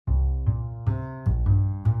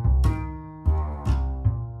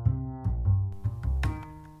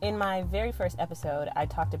In my very first episode, I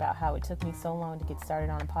talked about how it took me so long to get started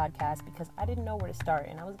on a podcast because I didn't know where to start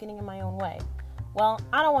and I was getting in my own way. Well,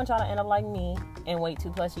 I don't want y'all to end up like me and wait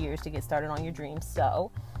 2+ years to get started on your dreams.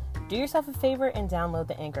 So, do yourself a favor and download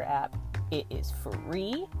the Anchor app. It is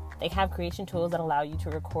free. They have creation tools that allow you to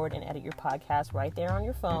record and edit your podcast right there on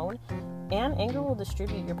your phone. And Anchor will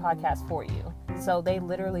distribute your podcast for you. So they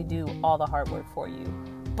literally do all the hard work for you.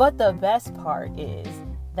 But the best part is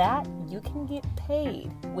that you can get paid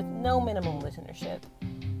with no minimum listenership.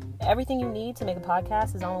 Everything you need to make a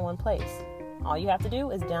podcast is all in one place. All you have to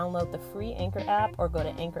do is download the free Anchor app or go to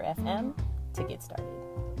Anchor FM to get started.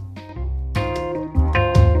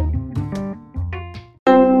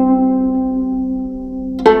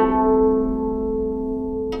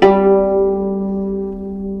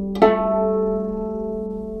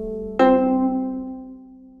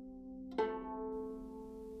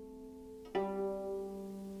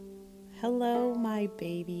 Hello, my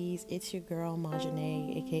babies. It's your girl,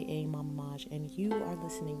 Majane, aka Mama Maj, and you are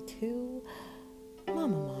listening to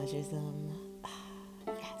Mama Majism.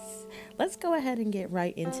 Yes. Let's go ahead and get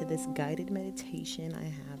right into this guided meditation I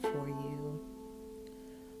have for you.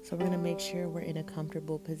 So we're going to make sure we're in a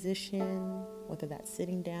comfortable position, whether that's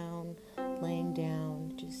sitting down, laying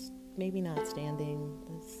down, just maybe not standing.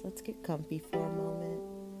 Let's get comfy for a moment.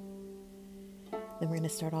 Then we're going to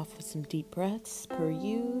start off with some deep breaths per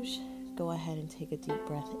usual. Go ahead and take a deep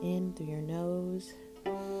breath in through your nose.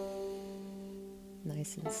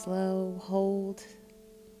 Nice and slow. Hold.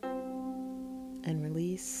 And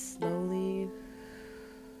release slowly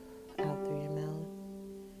out through your mouth.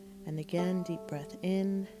 And again, deep breath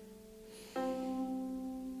in.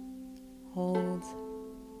 Hold.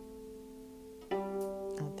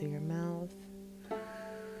 Out through your mouth.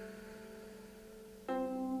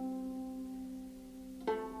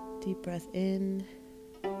 Deep breath in.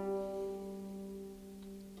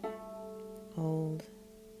 Hold.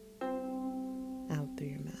 Out through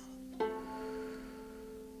your mouth.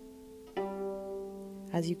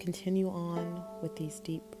 As you continue on with this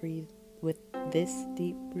deep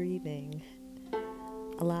breathing,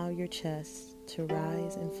 allow your chest to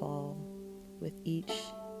rise and fall with each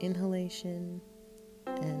inhalation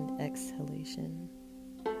and exhalation.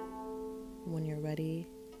 When you're ready,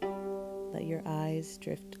 let your eyes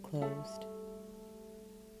drift closed.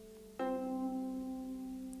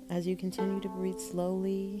 As you continue to breathe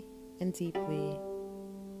slowly and deeply,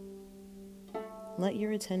 let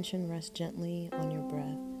your attention rest gently on your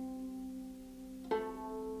breath,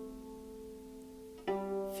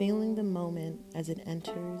 feeling the moment as it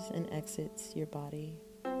enters and exits your body.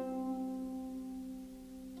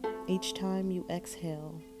 Each time you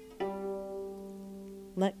exhale,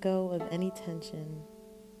 let go of any tension.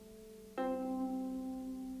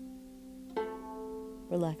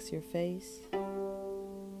 Relax your face,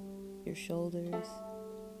 your shoulders,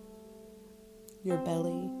 your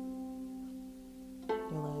belly,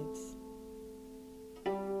 your legs.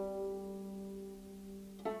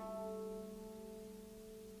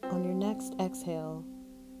 On your next exhale,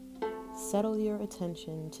 settle your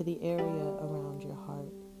attention to the area around your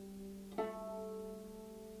heart.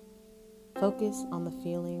 Focus on the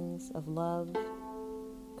feelings of love,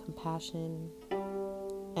 compassion,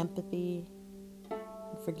 empathy,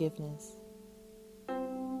 and forgiveness.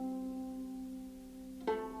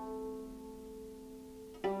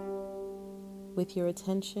 With your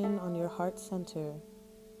attention on your heart center,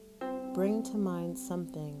 bring to mind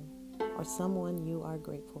something or someone you are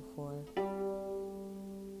grateful for.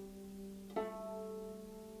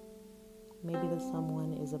 Maybe the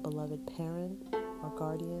someone is a beloved parent or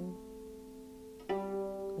guardian.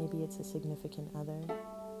 Maybe it's a significant other.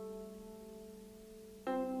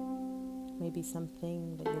 Maybe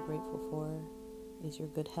something that you're grateful for is your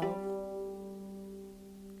good health,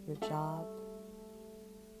 your job,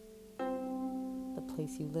 the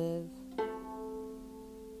place you live,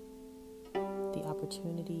 the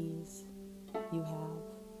opportunities you have.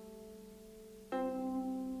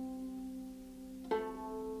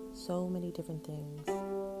 So many different things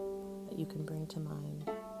that you can bring to mind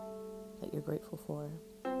that you're grateful for.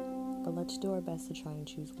 But let's do our best to try and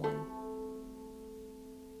choose one.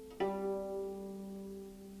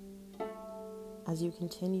 As you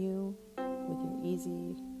continue with your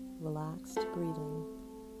easy, relaxed breathing,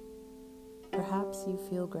 perhaps you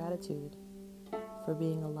feel gratitude for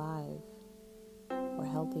being alive or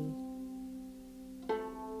healthy.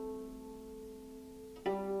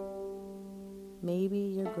 Maybe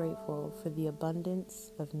you're grateful for the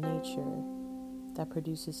abundance of nature that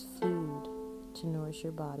produces food to nourish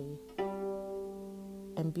your body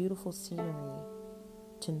and beautiful scenery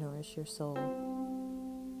to nourish your soul.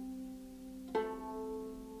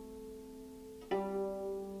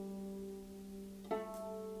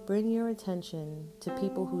 bring your attention to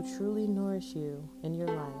people who truly nourish you in your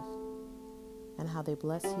life and how they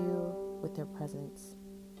bless you with their presence.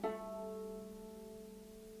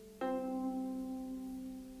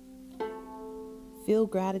 Feel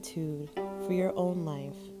gratitude for your own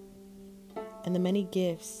life and the many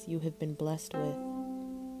gifts you have been blessed with.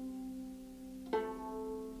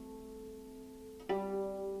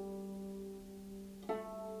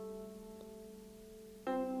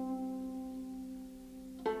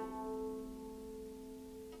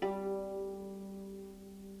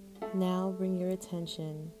 Now bring your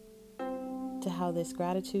attention to how this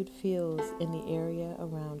gratitude feels in the area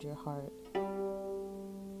around your heart.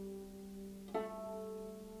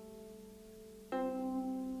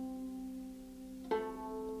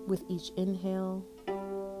 With each inhale,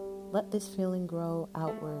 let this feeling grow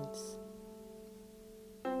outwards,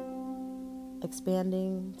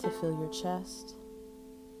 expanding to fill your chest,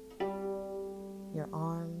 your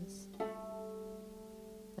arms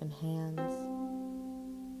and hands,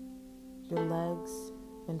 your legs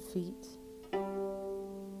and feet.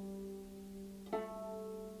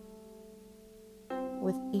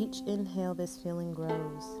 With each inhale, this feeling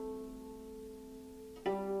grows,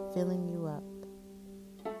 filling you up.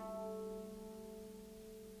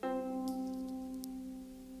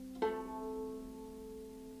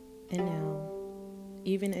 And now,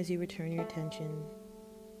 even as you return your attention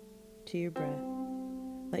to your breath,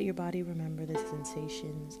 let your body remember the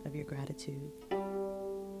sensations of your gratitude.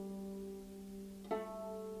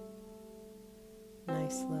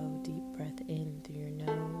 Nice, slow, deep breath in through your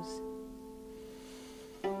nose.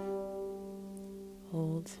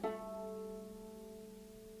 Hold.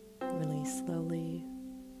 Release slowly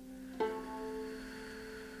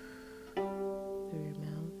through your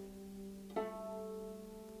mouth.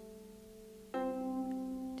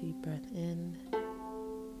 Deep breath in.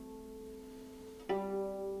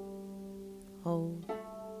 Hold.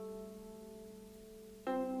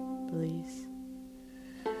 Release.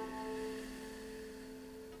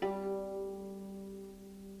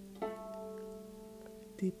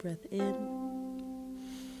 Deep breath in.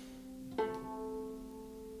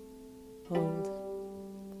 Hold.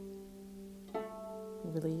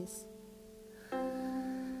 Release.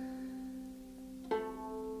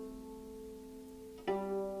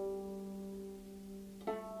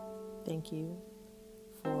 Thank you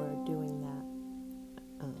for doing that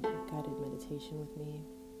guided meditation with me.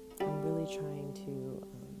 I'm really trying to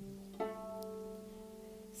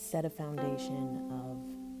set a foundation of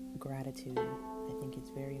gratitude. I think it's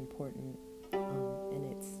very important, and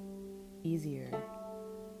it's easier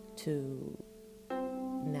to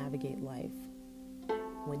navigate life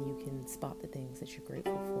when you can spot the things that you're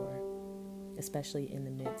grateful for, especially in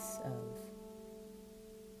the midst of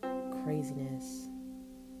craziness,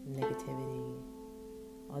 negativity,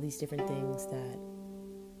 all these different things that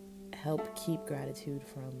help keep gratitude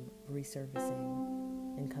from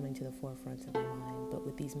resurfacing and coming to the forefront of your mind. But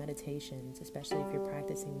with these meditations, especially if you're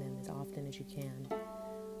practicing them as often as you can,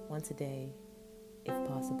 once a day, if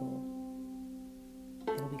possible,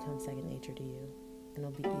 it'll become second nature to you, and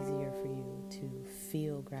it'll be easier for you to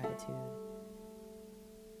feel gratitude.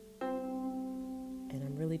 And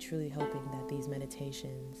I'm really truly hoping that these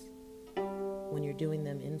meditations, when you're doing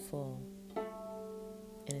them in full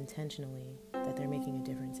and intentionally, that they're making a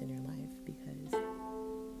difference in your life, because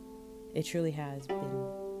it truly has been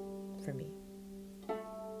for me.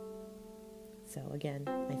 So again,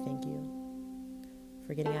 I thank you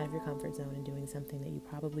for getting out of your comfort zone and doing something that you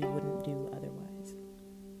probably wouldn't do otherwise.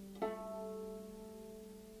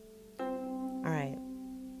 All right,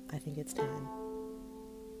 I think it's time.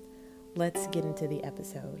 Let's get into the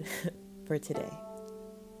episode for today.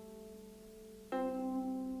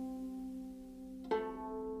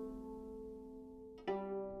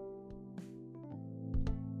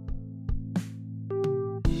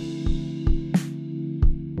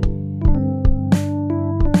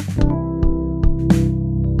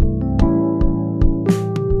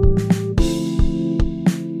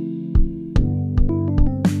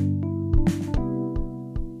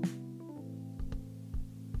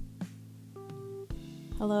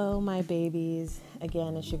 Hello, my babies.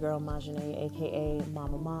 Again, it's your girl Majane, aka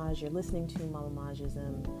Mama Maj. You're listening to Mama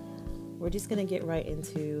Majism. We're just gonna get right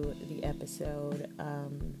into the episode.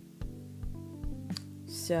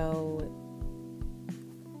 So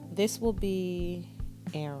this will be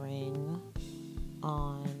airing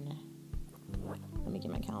on, let me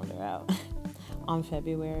get my calendar out, on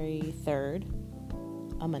February 3rd,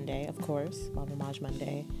 a Monday, of course, Mama Maj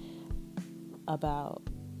Monday. About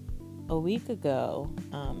a week ago,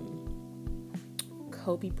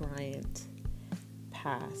 Kobe Bryant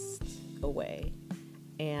passed away,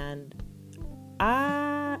 and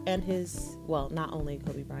his, well, not only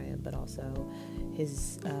Kobe Bryant, but also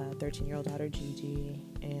his 13-year-old daughter Gigi,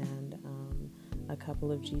 and a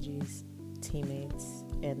couple of Gigi's teammates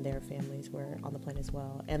and their families were on the plane as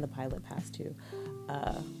well, and the pilot passed too.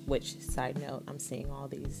 Which, side note, I'm seeing all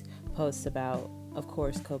these posts about, of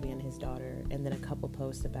course, Kobe and his daughter, and then a couple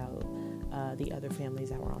posts about the other families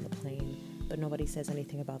that were on the plane, but nobody says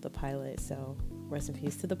anything about the pilot. So rest in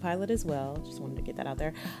peace to the pilot as well. Just wanted to get that out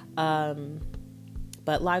there.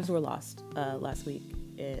 But lives were lost last week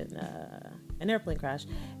in an airplane crash,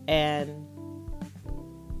 and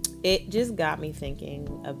it just got me thinking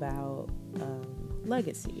about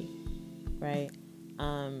legacy, right?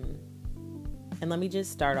 And let me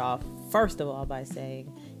just start off, first of all, by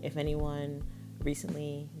saying, if anyone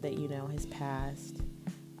recently that you know has passed,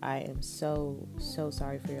 I am so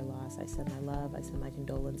sorry for your loss. I send my love, I send my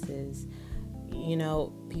condolences. You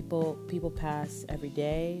know, people pass every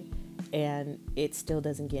day, and it still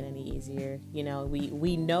doesn't get any easier. You know,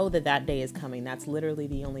 we know that day is coming. That's literally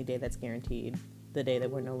the only day that's guaranteed, the day that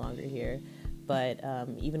we're no longer here. But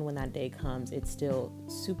even when that day comes, it's still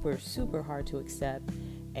super hard to accept.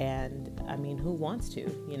 And I mean, who wants to,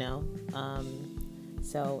 you know?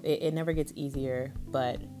 So it never gets easier,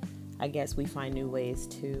 but I guess we find new ways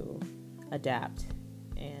to adapt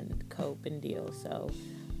and cope and deal. So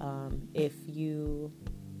if you're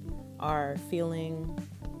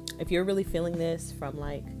really feeling this from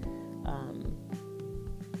like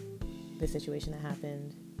the situation that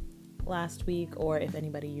happened last week, or if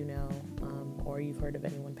anybody you know, or you've heard of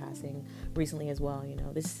anyone passing recently as well, you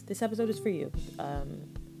know, this episode is for you.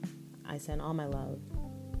 I send all my love.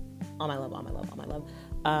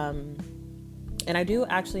 And I do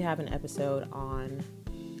actually have an episode on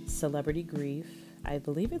celebrity grief. I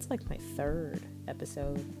believe it's like my third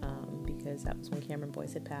episode, because that was when Cameron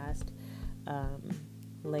Boyce had passed,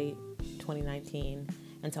 late 2019.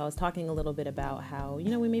 And so I was talking a little bit about how, you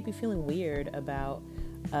know, we may be feeling weird about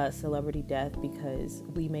celebrity death because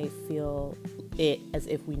we may feel it as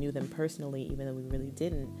if we knew them personally, even though we really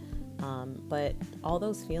didn't. But all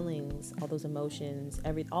those feelings, all those emotions,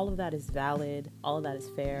 all of that is valid. All of that is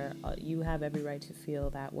fair. You have every right to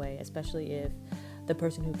feel that way, especially if the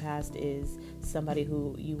person who passed is somebody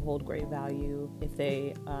who you hold great value, if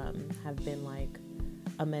they have been like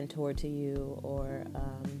a mentor to you, or,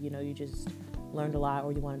 you know, you just learned a lot,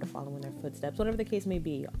 or you wanted to follow in their footsteps, whatever the case may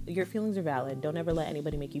be. Your feelings are valid. Don't ever let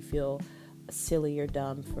anybody make you feel silly or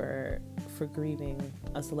dumb for grieving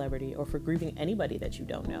a celebrity, or for grieving anybody that you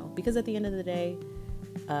don't know, because at the end of the day,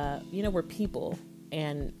 you know, we're people,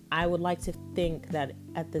 and I would like to think that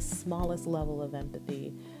at the smallest level of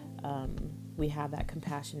empathy, we have that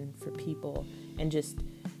compassion for people, and just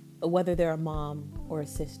whether they're a mom or a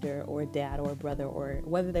sister or a dad or a brother, or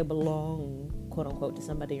whether they belong, quote unquote, to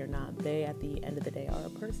somebody or not, they at the end of the day are a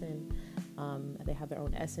person. They have their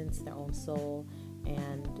own essence, their own soul,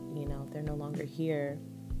 and, you know, if they're no longer here,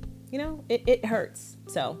 you know, it hurts.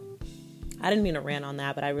 So I didn't mean to rant on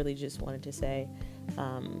that, but I really just wanted to say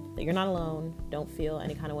that you're not alone. Don't feel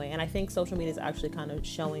any kind of way. And I think social media is actually kind of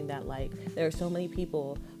showing that, like, there are so many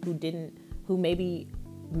people who maybe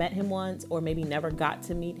met him once, or maybe never got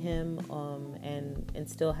to meet him, and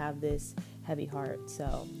still have this heavy heart.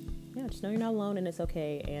 So yeah, just know you're not alone, and it's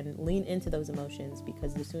okay, and lean into those emotions,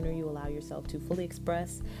 because the sooner you allow yourself to fully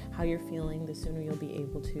express how you're feeling, the sooner you'll be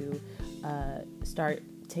able to start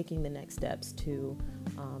taking the next steps to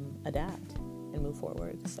adapt and move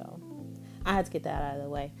forward. So I had to get that out of the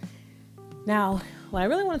way. Now, what I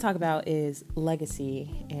really want to talk about is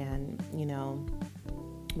legacy. And, you know,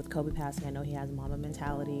 with Kobe passing, I know he has a mama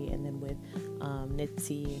mentality, and then with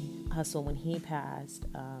Nipsey Hussle, when he passed,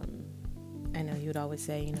 I know he would always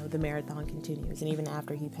say, you know, the marathon continues. And even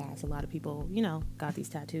after he passed, a lot of people, you know, got these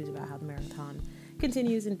tattoos about how the marathon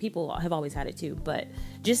continues, and people have always had it too. But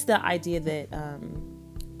just the idea that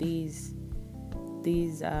these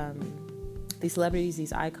celebrities,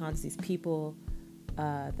 these icons, these people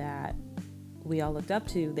that we all looked up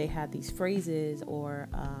to, they had these phrases, or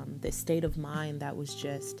this state of mind that was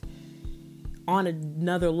just on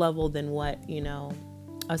another level than what, you know,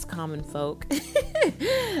 us common folk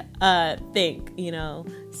think, you know.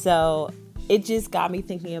 So it just got me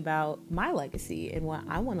thinking about my legacy and what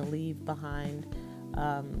I want to leave behind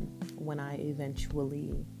when I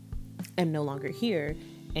eventually am no longer here.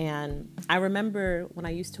 And I remember when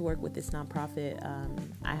I used to work with this nonprofit,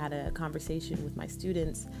 I had a conversation with my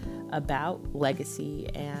students about legacy,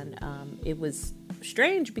 and it was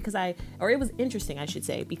strange because it was interesting, I should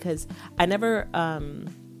say, because I never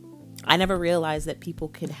realized that people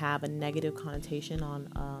could have a negative connotation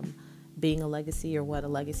on being a legacy or what a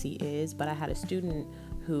legacy is. But I had a student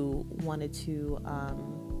who wanted to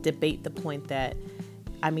debate the point that,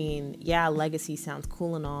 I mean, yeah, legacy sounds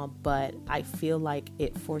cool and all, but I feel like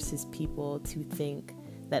it forces people to think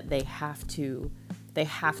that they have to,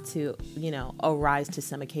 you know, arise to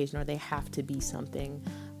some occasion, or they have to be something.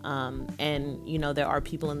 And, you know, there are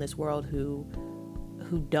people in this world who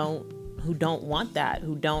don't want that,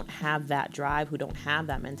 who don't have that drive, who don't have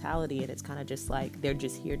that mentality. And it's kind of just like, they're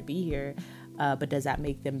just here to be here. But does that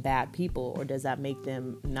make them bad people, or does that make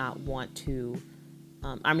them not want to,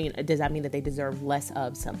 does that mean that they deserve less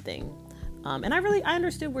of something? And I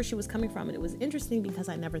understood where she was coming from. And it was interesting because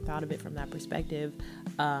I never thought of it from that perspective.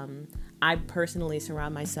 I personally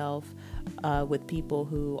surround myself with people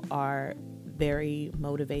who are very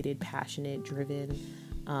motivated, passionate, driven,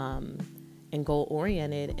 and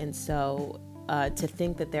goal-oriented. And so to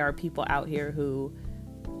think that there are people out here who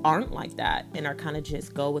aren't like that and are kind of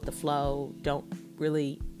just go with the flow, don't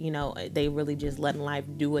really, you know, they really just letting life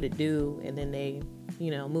do what it do, and then they, you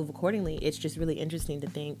know, move accordingly. It's just really interesting to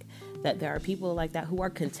think that there are people like that who are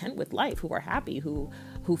content with life, who are happy, who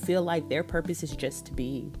feel like their purpose is just to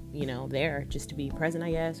be, you know, there, just to be present,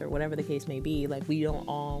 I guess, or whatever the case may be. Like, we don't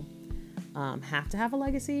all have to have a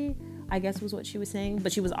legacy, I guess was what she was saying.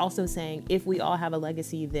 But she was also saying, if we all have a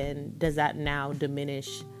legacy, then does that now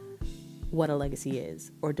diminish what a legacy is?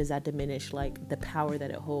 Or does that diminish like the power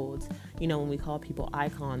that it holds? You know, when we call people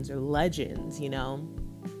icons or legends, you know,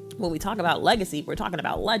 when we talk about legacy, we're talking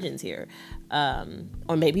about legends here.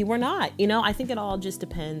 Or maybe we're not, you know. I think it all just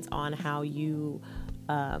depends on how you,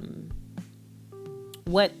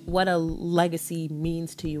 what a legacy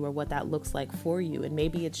means to you, or what that looks like for you. And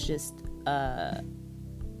maybe it's just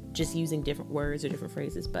using different words or different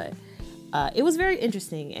phrases, but it was very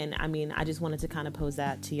interesting. And I mean, I just wanted to kind of pose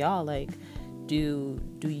that to y'all. Like, do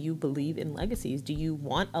you believe in legacies? Do you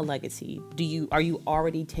want a legacy? Are you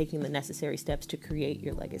already taking the necessary steps to create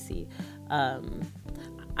your legacy?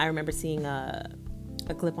 I remember seeing a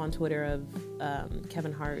clip on Twitter of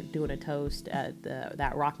Kevin Hart doing a toast at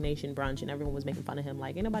that Rock Nation brunch, and everyone was making fun of him,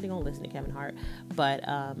 like, ain't nobody gonna listen to Kevin Hart. But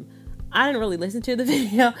I didn't really listen to the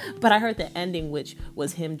video, but I heard the ending, which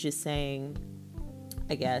was him just saying,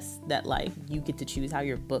 I guess, that like you get to choose how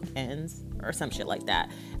your book ends or some shit like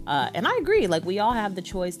that. And I agree, like, we all have the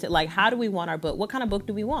choice to, like, how do we want our book? What kind of book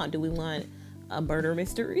do we want? Do we want a murder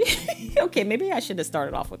mystery? Okay, maybe I should have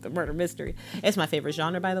started off with a murder mystery. It's my favorite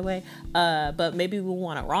genre, by the way. But maybe we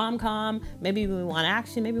want a rom-com. Maybe we want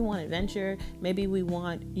action. Maybe we want adventure. Maybe we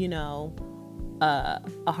want, you know,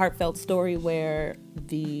 a heartfelt story where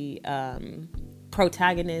the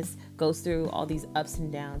protagonist goes through all these ups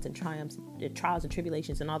and downs and triumphs, trials and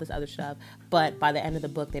tribulations and all this other stuff, but by the end of the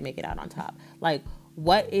book they make it out on top. Like,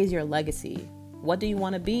 what is your legacy? What do you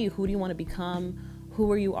want to be? Who do you want to become?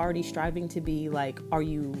 Who are you already striving to be? Like, are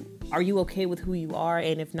you okay with who you are?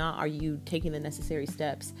 And if not, are you taking the necessary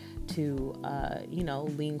steps to you know,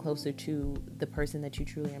 lean closer to the person that you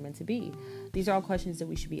truly are meant to be? These are all questions that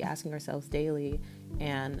we should be asking ourselves daily.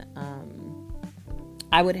 And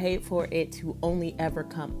I would hate for it to only ever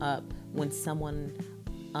come up when someone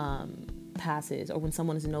passes, or when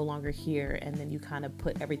someone is no longer here, and then you kind of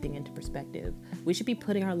put everything into perspective. We should be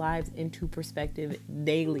putting our lives into perspective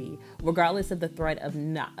daily, regardless of the threat of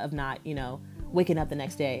not, you know, waking up the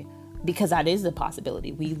next day, because that is a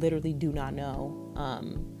possibility. We literally do not know.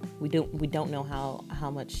 We don't know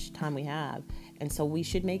how much time we have, and so we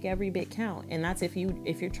should make every bit count. And that's if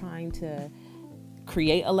you're trying to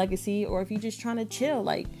create a legacy, or if you're just trying to chill.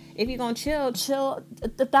 Like, if you're gonna chill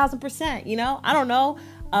 1,000%, you know. I don't know.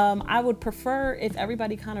 I would prefer if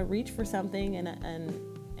everybody kind of reach for something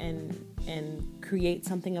and create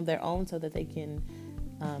something of their own, so that they can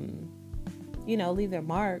you know, leave their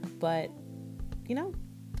mark. But, you know,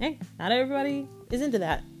 hey, not everybody is into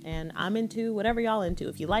that, and I'm into whatever y'all into.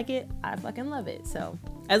 If you like it, I fucking love it. So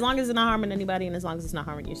as long as it's not harming anybody, and as long as it's not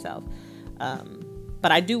harming yourself.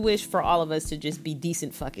 But I do wish for all of us to just be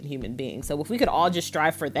decent fucking human beings. So if we could all just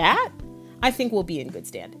strive for that, I think we'll be in good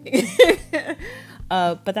standing.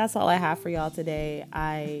 But that's all I have for y'all today.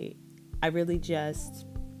 I really just,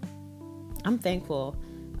 I'm thankful.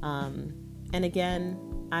 And again,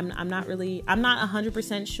 I'm not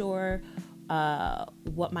 100% sure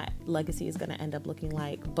what my legacy is going to end up looking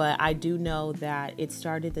like. But I do know that it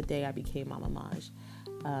started the day I became Mama Maj.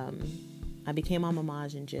 I became Mama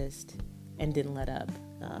Maj and didn't let up,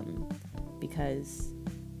 because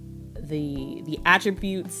the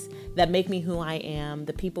attributes that make me who I am,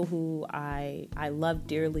 the people who I love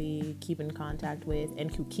dearly, keep in contact with,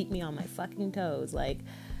 and who keep me on my fucking toes, like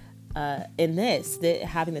in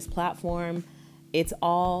having this platform, it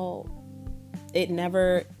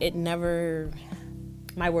never,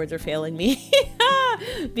 my words are failing me.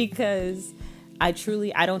 because I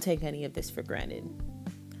don't take any of this for granted.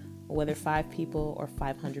 Whether 5 people or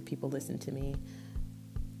 500 people listen to me,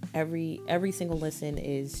 every single listen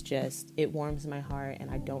is just, it warms my heart, and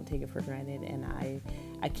I don't take it for granted, and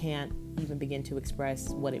I can't even begin to express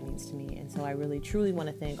what it means to me. And so I really truly want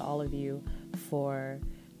to thank all of you for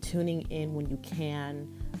tuning in when you can.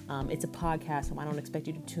 It's a podcast, so I don't expect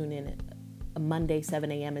you to tune in a Monday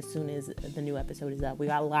 7 a.m. as soon as the new episode is up. We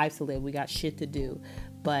got lives to live, we got shit to do,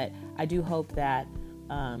 but I do hope that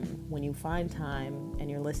when you find time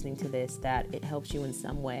and you're listening to this, that it helps you in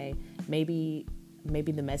some way. Maybe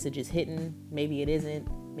the message is hidden, maybe it isn't.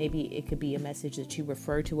 Maybe it could be a message that you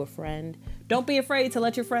refer to a friend. Don't be afraid to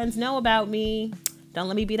let your friends know about me. Don't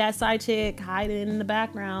let me be that side chick hiding in the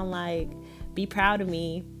background. Like, be proud of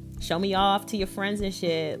me. Show me off to your friends and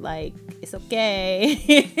shit. Like, it's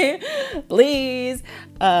okay. Please.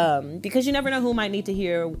 Because you never know who might need to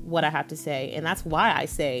hear what I have to say. And that's why I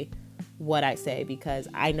say what I say, because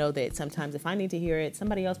I know that sometimes if I need to hear it,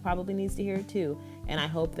 somebody else probably needs to hear it too. And I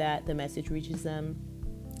hope that the message reaches them.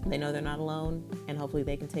 They know they're not alone, and hopefully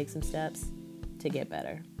they can take some steps to get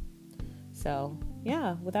better. So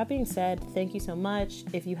yeah, with that being said, thank you so much.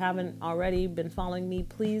 If you haven't already been following me,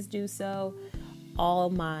 please do so. All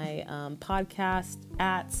my podcast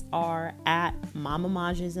ats are at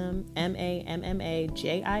Mammamajism,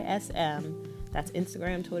 MAMMAJISM. That's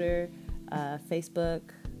Instagram, Twitter, Facebook,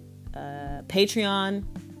 Patreon.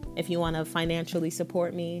 If you want to financially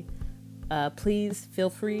support me, please feel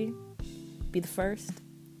free. Be the first,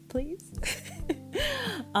 please.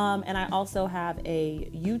 And I also have a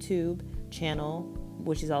YouTube channel,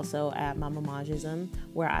 which is also at Mammamajism,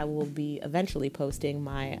 where I will be eventually posting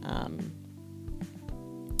my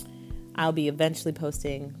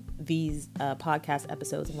these podcast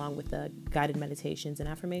episodes along with the guided meditations and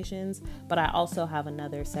affirmations. But I also have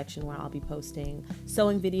another section where I'll be posting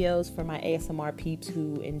sewing videos for my ASMR peeps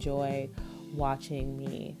who enjoy watching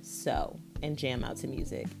me sew and jam out to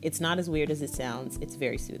music. It's not as weird as it sounds. It's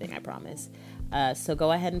very soothing, I promise. So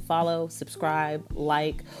go ahead and follow, subscribe,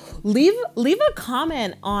 like, leave a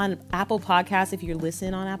comment on Apple Podcasts if you're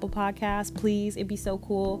listening on Apple Podcasts, please. It'd be so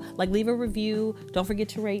cool. Like, leave a review. Don't forget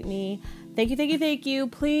to rate me. Thank you.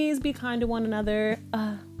 Please be kind to one another.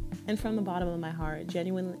 And from the bottom of my heart,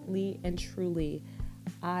 genuinely and truly,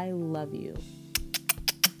 I love you.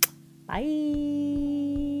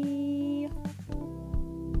 Bye.